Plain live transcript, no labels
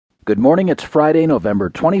Good morning, it's Friday, November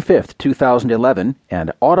 25th, 2011,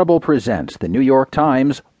 and Audible presents the New York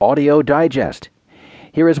Times Audio Digest.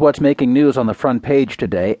 Here is what's making news on the front page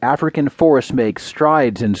today. African force makes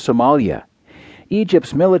strides in Somalia.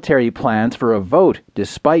 Egypt's military plans for a vote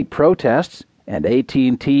despite protests, and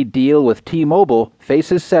AT&T deal with T-Mobile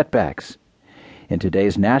faces setbacks. In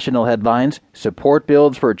today's national headlines, support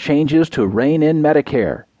builds for changes to rein in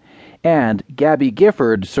Medicare. And Gabby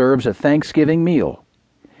Gifford serves a Thanksgiving meal.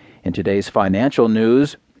 In today's financial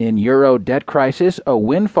news, in Euro debt crisis, a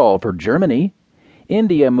windfall for Germany.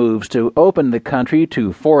 India moves to open the country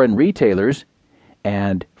to foreign retailers.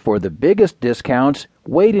 And for the biggest discounts,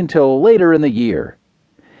 wait until later in the year.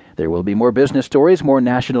 There will be more business stories, more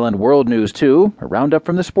national and world news too. A roundup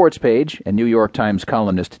from the sports page and New York Times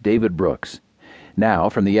columnist David Brooks. Now,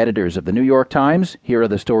 from the editors of the New York Times, here are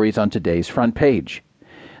the stories on today's front page.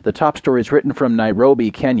 The top story is written from Nairobi,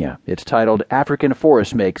 Kenya. It's titled, African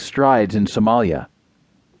Force Makes Strides in Somalia.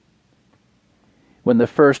 When the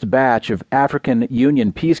first batch of African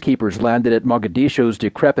Union peacekeepers landed at Mogadishu's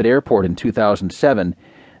decrepit airport in 2007,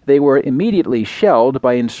 they were immediately shelled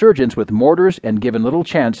by insurgents with mortars and given little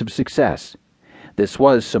chance of success. This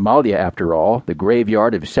was Somalia, after all, the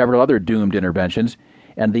graveyard of several other doomed interventions,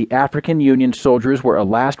 and the African Union soldiers were a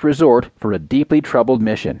last resort for a deeply troubled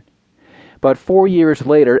mission. But 4 years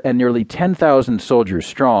later, and nearly 10,000 soldiers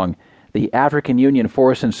strong, the African Union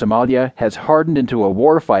force in Somalia has hardened into a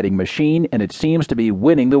war-fighting machine, and it seems to be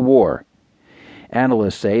winning the war.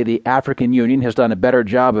 Analysts say the African Union has done a better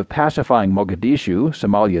job of pacifying Mogadishu,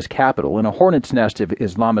 Somalia's capital, in a hornet's nest of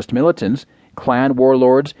Islamist militants, clan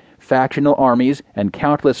warlords, factional armies, and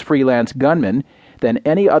countless freelance gunmen than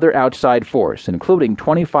any other outside force, including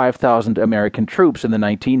 25,000 American troops in the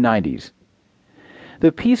 1990s.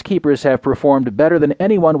 The peacekeepers have performed better than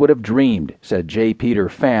anyone would have dreamed, said J. Peter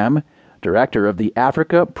Pham, director of the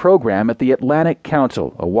Africa program at the Atlantic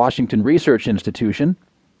Council, a Washington research institution.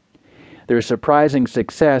 Their surprising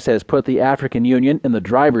success has put the African Union in the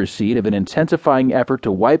driver's seat of an intensifying effort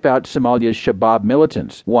to wipe out Somalia's Shabaab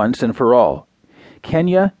militants once and for all.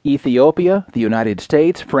 Kenya, Ethiopia, the United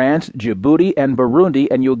States, France, Djibouti, and Burundi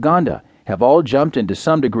and Uganda have all jumped in to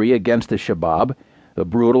some degree against the Shabaab, a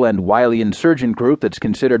brutal and wily insurgent group that's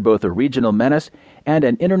considered both a regional menace and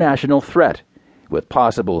an international threat, with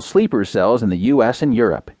possible sleeper cells in the U.S. and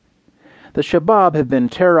Europe. The Shabaab have been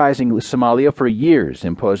terrorizing Somalia for years,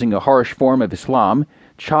 imposing a harsh form of Islam,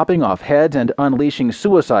 chopping off heads and unleashing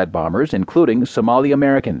suicide bombers, including Somali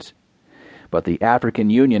Americans. But the African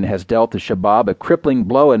Union has dealt the Shabaab a crippling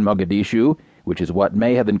blow in Mogadishu, which is what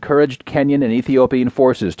may have encouraged Kenyan and Ethiopian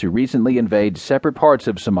forces to recently invade separate parts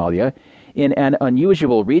of Somalia in an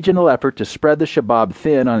unusual regional effort to spread the Shabaab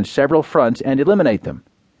thin on several fronts and eliminate them.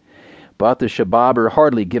 But the Shabaab are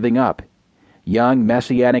hardly giving up. Young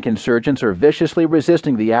Messianic insurgents are viciously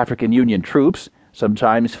resisting the African Union troops,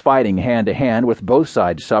 sometimes fighting hand-to-hand with both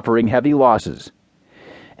sides suffering heavy losses.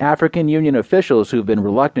 African Union officials who've been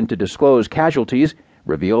reluctant to disclose casualties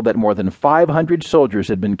revealed that more than 500 soldiers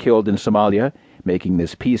had been killed in Somalia, making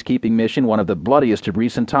this peacekeeping mission one of the bloodiest of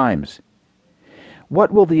recent times.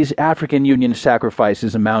 What will these African Union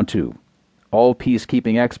sacrifices amount to? All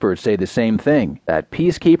peacekeeping experts say the same thing, that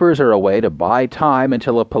peacekeepers are a way to buy time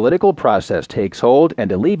until a political process takes hold and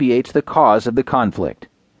alleviates the cause of the conflict.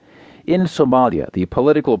 In Somalia, the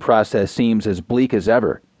political process seems as bleak as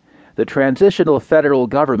ever. The transitional federal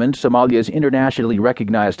government, Somalia's internationally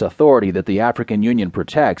recognized authority that the African Union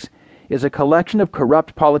protects, is a collection of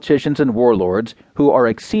corrupt politicians and warlords who are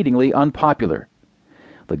exceedingly unpopular.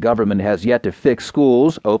 The government has yet to fix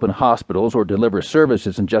schools, open hospitals, or deliver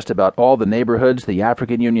services in just about all the neighborhoods the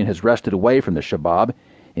African Union has wrested away from the Shabaab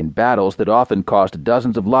in battles that often cost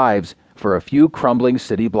dozens of lives for a few crumbling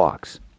city blocks.